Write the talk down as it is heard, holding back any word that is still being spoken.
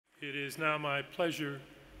It is now my pleasure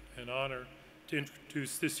and honor to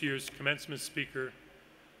introduce this year's commencement speaker,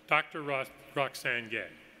 Dr. Roxane Gay.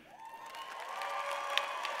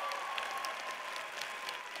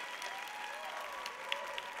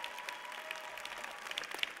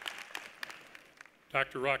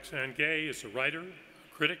 Dr. Roxane Gay is a writer,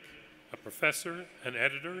 a critic, a professor, an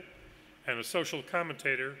editor, and a social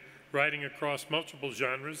commentator writing across multiple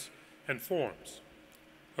genres and forms.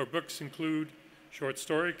 Her books include short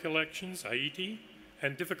story collections, Haiti,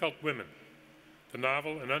 and Difficult Women, the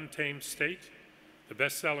novel An Untamed State, the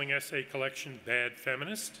best-selling essay collection Bad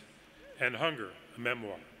Feminist, and Hunger, a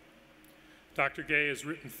memoir. Dr. Gay has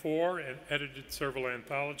written 4 and edited several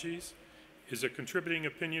anthologies, is a contributing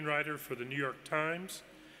opinion writer for the New York Times,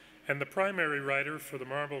 and the primary writer for the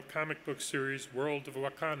Marvel comic book series World of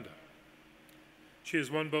Wakanda. She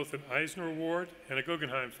has won both an Eisner Award and a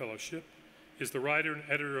Guggenheim Fellowship, is the writer and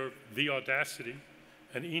editor of The Audacity,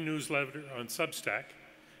 an e-newsletter on Substack,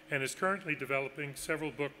 and is currently developing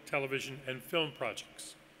several book, television, and film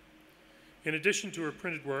projects. In addition to her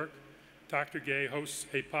printed work, Dr. Gay hosts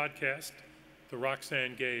a podcast, The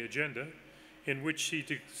Roxane Gay Agenda, in which she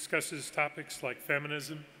discusses topics like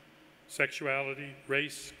feminism, sexuality,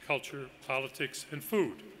 race, culture, politics, and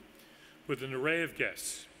food, with an array of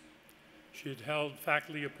guests. She had held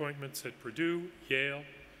faculty appointments at Purdue, Yale,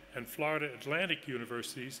 and Florida Atlantic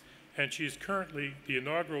universities, and she is currently the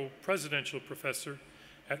inaugural presidential professor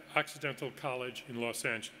at Occidental College in Los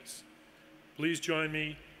Angeles. Please join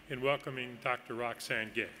me in welcoming Dr.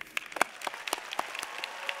 Roxane Gay.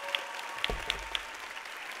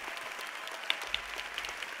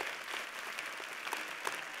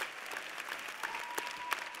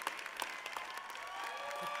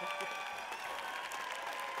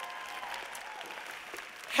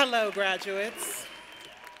 Hello, graduates.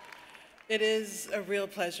 It is a real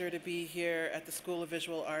pleasure to be here at the School of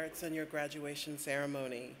Visual Arts and your graduation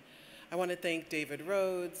ceremony. I want to thank David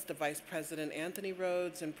Rhodes, the Vice President Anthony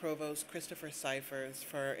Rhodes, and Provost Christopher Cyphers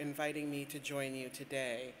for inviting me to join you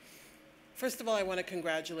today. First of all, I want to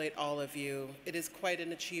congratulate all of you. It is quite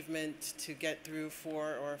an achievement to get through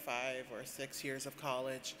 4 or 5 or 6 years of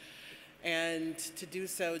college. And to do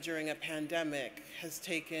so during a pandemic has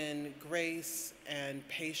taken grace and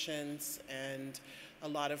patience and a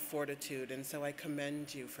lot of fortitude, and so I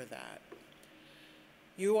commend you for that.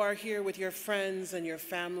 You are here with your friends and your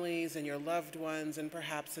families and your loved ones and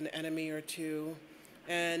perhaps an enemy or two,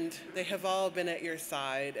 and they have all been at your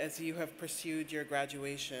side as you have pursued your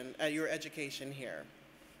graduation, your education here.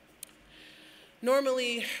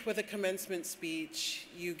 Normally, with a commencement speech,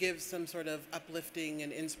 you give some sort of uplifting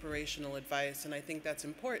and inspirational advice, and I think that's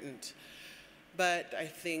important. But I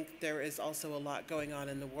think there is also a lot going on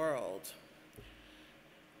in the world.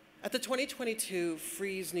 At the 2022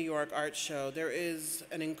 Frieze New York Art Show, there is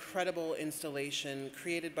an incredible installation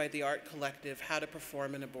created by the art collective How to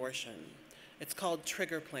Perform an Abortion. It's called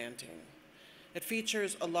Trigger Planting. It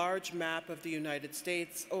features a large map of the United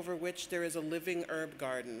States over which there is a living herb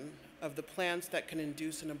garden of the plants that can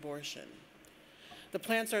induce an abortion. The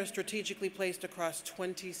plants are strategically placed across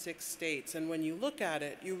 26 states, and when you look at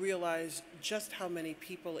it, you realize just how many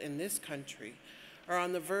people in this country are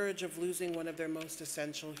on the verge of losing one of their most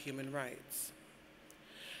essential human rights.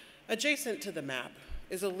 Adjacent to the map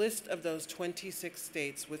is a list of those 26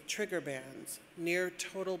 states with trigger bans, near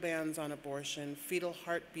total bans on abortion, fetal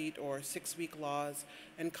heartbeat or 6-week laws,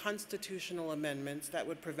 and constitutional amendments that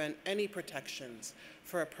would prevent any protections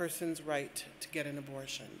for a person's right to get an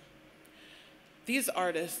abortion. These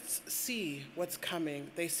artists see what's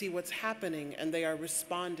coming, they see what's happening, and they are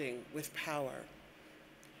responding with power.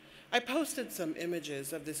 I posted some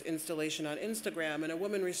images of this installation on Instagram, and a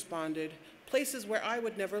woman responded, "Places where I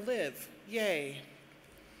would never live, yay."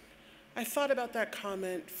 I thought about that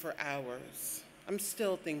comment for hours. I'm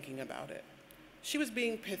still thinking about it. She was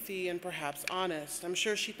being pithy and perhaps honest. I'm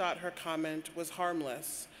sure she thought her comment was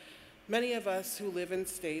harmless. Many of us who live in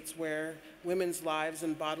states where women's lives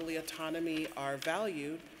and bodily autonomy are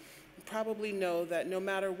valued probably know that no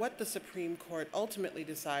matter what the Supreme Court ultimately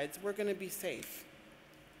decides, we're going to be safe.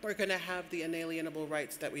 We're going to have the inalienable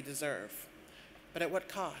rights that we deserve. But at what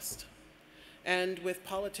cost? And with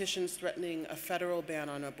politicians threatening a federal ban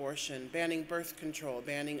on abortion, banning birth control,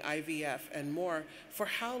 banning IVF, and more, for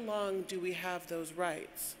how long do we have those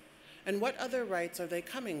rights? And what other rights are they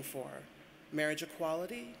coming for? Marriage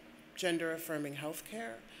equality? Gender-affirming health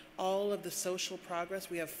care? All of the social progress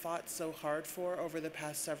we have fought so hard for over the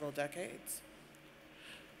past several decades?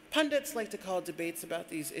 Pundits like to call debates about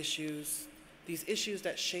these issues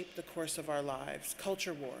that shape the course of our lives,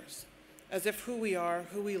 culture wars, as if who we are,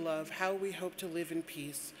 who we love, how we hope to live in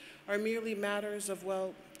peace are merely matters of,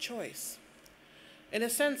 well, choice. In a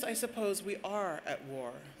sense, I suppose we are at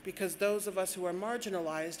war, because those of us who are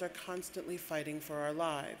marginalized are constantly fighting for our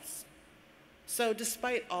lives. So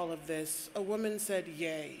despite all of this, a woman said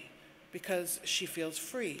yay, because she feels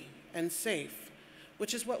free and safe,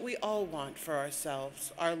 which is what we all want for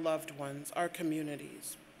ourselves, our loved ones, our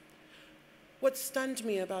communities. What stunned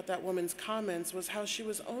me about that woman's comments was how she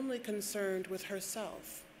was only concerned with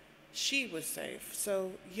herself. She was safe,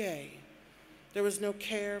 so yay. There was no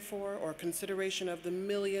care for or consideration of the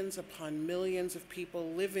millions upon millions of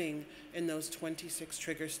people living in those 26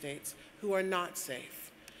 trigger states who are not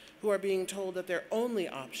safe, who are being told that their only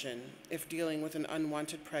option, if dealing with an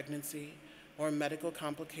unwanted pregnancy or medical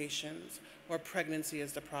complications, or pregnancy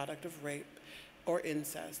as the product of rape or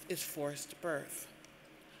incest, is forced birth.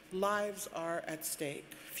 Lives are at stake,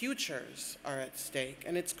 futures are at stake,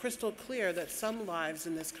 and it's crystal clear that some lives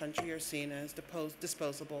in this country are seen as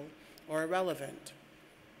disposable or irrelevant.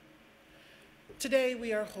 Today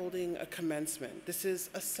we are holding a commencement. This is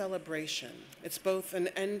a celebration. It's both an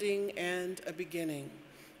ending and a beginning.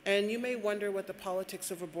 And you may wonder what the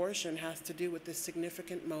politics of abortion has to do with this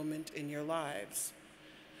significant moment in your lives.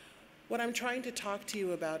 What I'm trying to talk to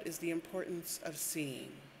you about is the importance of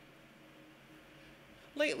seeing.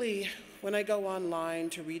 Lately, when I go online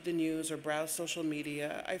to read the news or browse social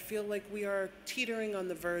media, I feel like we are teetering on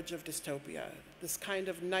the verge of dystopia, this kind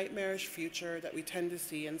of nightmarish future that we tend to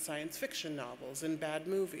see in science fiction novels and bad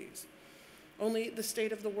movies. Only the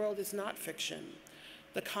state of the world is not fiction.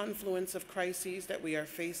 The confluence of crises that we are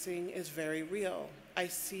facing is very real. I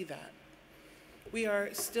see that. We are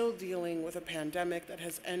still dealing with a pandemic that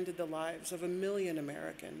has ended the lives of 1 million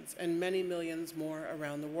Americans and many millions more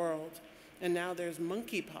around the world. And now there's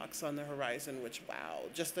monkeypox on the horizon, which, wow,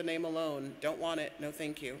 just the name alone, don't want it, no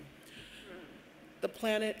thank you. The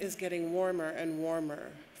planet is getting warmer and warmer.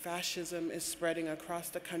 Fascism is spreading across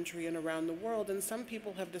the country and around the world, and some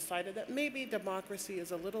people have decided that maybe democracy is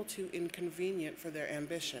a little too inconvenient for their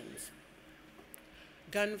ambitions.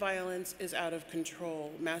 Gun violence is out of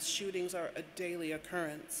control. Mass shootings are a daily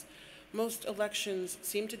occurrence. Most elections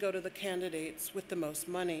seem to go to the candidates with the most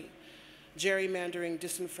money. Gerrymandering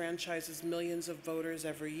disenfranchises millions of voters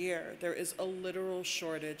every year. There is a literal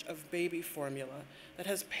shortage of baby formula that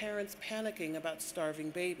has parents panicking about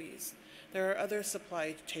starving babies. There are other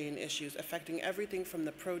supply chain issues affecting everything from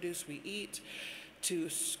the produce we eat to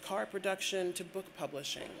car production to book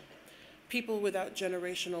publishing. People without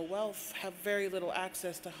generational wealth have very little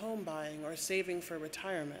access to home buying or saving for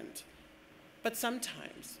retirement. But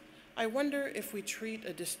sometimes, I wonder if we treat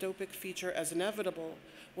a dystopic future as inevitable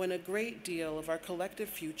when a great deal of our collective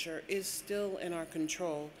future is still in our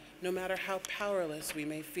control, no matter how powerless we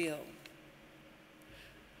may feel.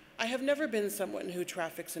 I have never been someone who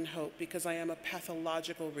traffics in hope because I am a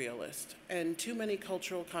pathological realist, and too many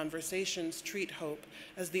cultural conversations treat hope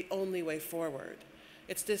as the only way forward.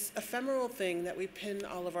 It's this ephemeral thing that we pin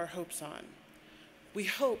all of our hopes on. We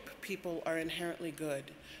hope people are inherently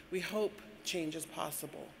good. We hope change is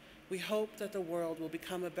possible. We hope that the world will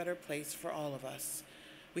become a better place for all of us.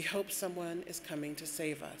 We hope someone is coming to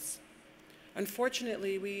save us.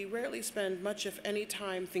 Unfortunately, we rarely spend much, if any,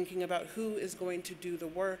 time thinking about who is going to do the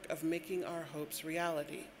work of making our hopes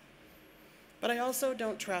reality. But I also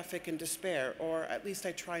don't traffic in despair, or at least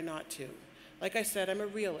I try not to. Like I said, I'm a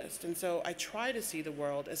realist, and so I try to see the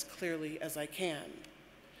world as clearly as I can.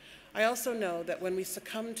 I also know that when we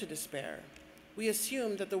succumb to despair, we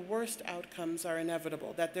assume that the worst outcomes are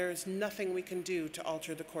inevitable, that there is nothing we can do to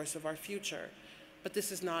alter the course of our future. But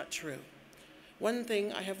this is not true. One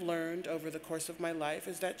thing I have learned over the course of my life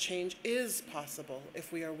is that change is possible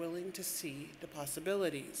if we are willing to see the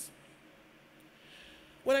possibilities.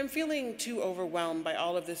 When I'm feeling too overwhelmed by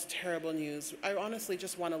all of this terrible news, I honestly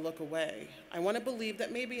just want to look away. I want to believe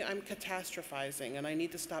that maybe I'm catastrophizing and I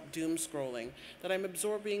need to stop doom scrolling, that I'm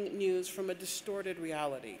absorbing news from a distorted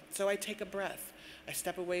reality. So I take a breath. I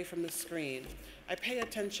step away from the screen. I pay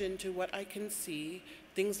attention to what I can see,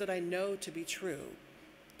 things that I know to be true.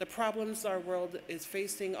 The problems our world is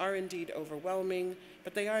facing are indeed overwhelming,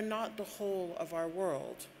 but they are not the whole of our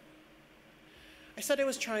world. I said I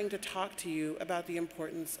was trying to talk to you about the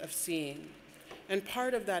importance of seeing. And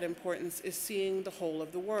part of that importance is seeing the whole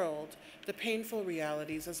of the world, the painful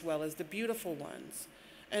realities as well as the beautiful ones.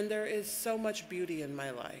 And there is so much beauty in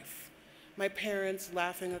my life. My parents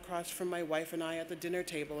laughing across from my wife and I at the dinner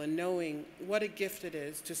table and knowing what a gift it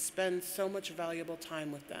is to spend so much valuable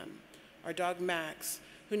time with them. Our dog Max,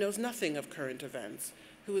 who knows nothing of current events,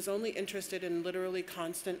 who is only interested in literally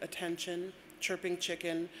constant attention, chirping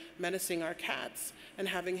chicken, menacing our cats, and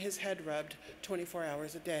having his head rubbed 24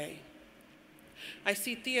 hours a day. I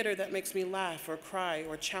see theater that makes me laugh or cry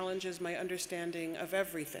or challenges my understanding of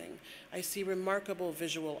everything. I see remarkable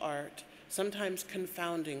visual art, sometimes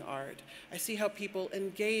confounding art. I see how people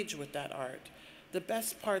engage with that art. The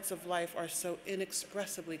best parts of life are so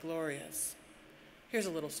inexpressibly glorious. Here's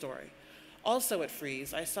a little story. Also at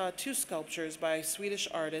Frieze, I saw 2 sculptures by Swedish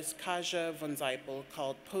artist Kaja von Zeipel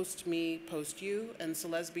called Post Me, Post You, and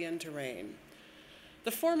Celesbian Terrain. The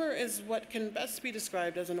former is what can best be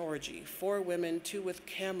described as an orgy. 4 women, 2 with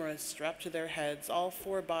cameras strapped to their heads, all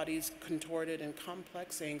 4 bodies contorted in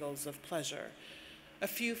complex angles of pleasure. A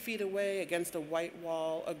few feet away against a white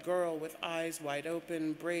wall, a girl with eyes wide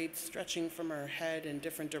open, braids stretching from her head in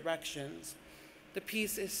different directions. The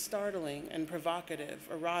piece is startling and provocative,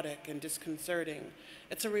 erotic and disconcerting.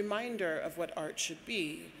 It's a reminder of what art should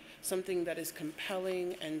be, something that is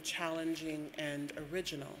compelling and challenging and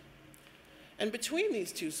original. And between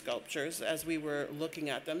these 2 sculptures, as we were looking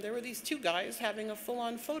at them, there were these 2 guys having a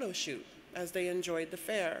full-on photo shoot as they enjoyed the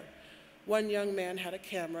fair. One young man had a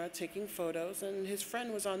camera taking photos, and his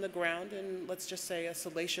friend was on the ground in, let's just say, a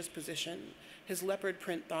salacious position, his leopard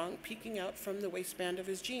print thong peeking out from the waistband of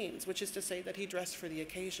his jeans, which is to say that he dressed for the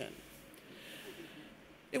occasion.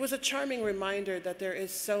 It was a charming reminder that there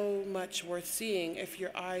is so much worth seeing if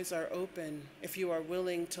your eyes are open, if you are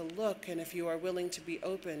willing to look, and if you are willing to be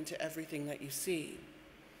open to everything that you see.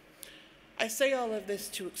 I say all of this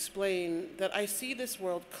to explain that I see this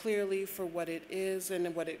world clearly for what it is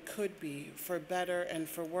and what it could be, for better and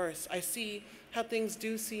for worse. I see how things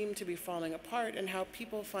do seem to be falling apart and how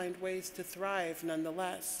people find ways to thrive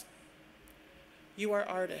nonetheless. You are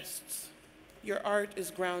artists. Your art is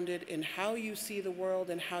grounded in how you see the world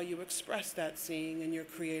and how you express that seeing in your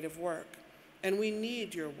creative work. And we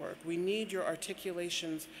need your work. We need your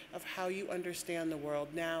articulations of how you understand the world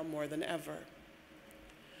now more than ever.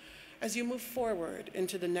 As you move forward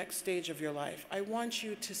into the next stage of your life, I want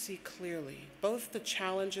you to see clearly both the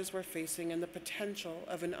challenges we're facing and the potential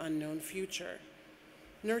of an unknown future.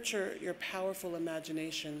 Nurture your powerful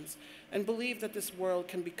imaginations and believe that this world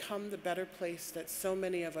can become the better place that so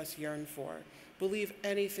many of us yearn for. Believe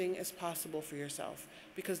anything is possible for yourself,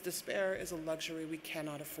 because despair is a luxury we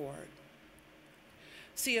cannot afford.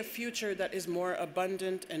 See a future that is more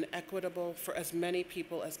abundant and equitable for as many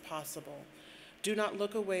people as possible. Do not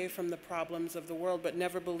look away from the problems of the world, but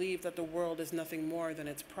never believe that the world is nothing more than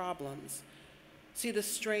its problems. See the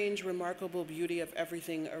strange, remarkable beauty of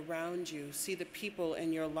everything around you. See the people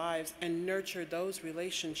in your lives and nurture those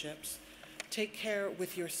relationships. Take care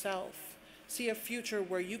with yourself. See a future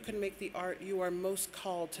where you can make the art you are most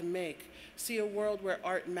called to make. See a world where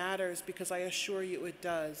art matters, because I assure you it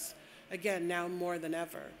does. Again, now more than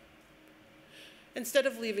ever. Instead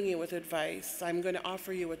of leaving you with advice, I'm going to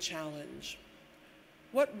offer you a challenge.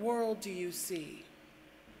 What world do you see?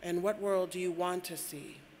 And what world do you want to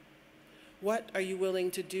see? What are you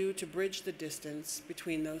willing to do to bridge the distance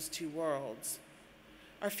between those 2 worlds?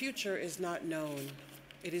 Our future is not known.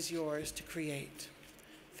 It is yours to create.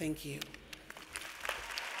 Thank you.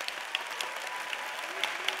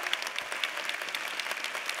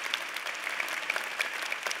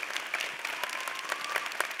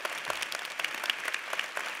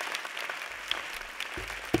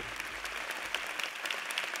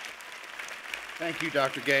 Thank you,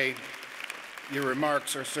 Dr. Gay. Your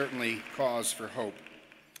remarks are certainly cause for hope.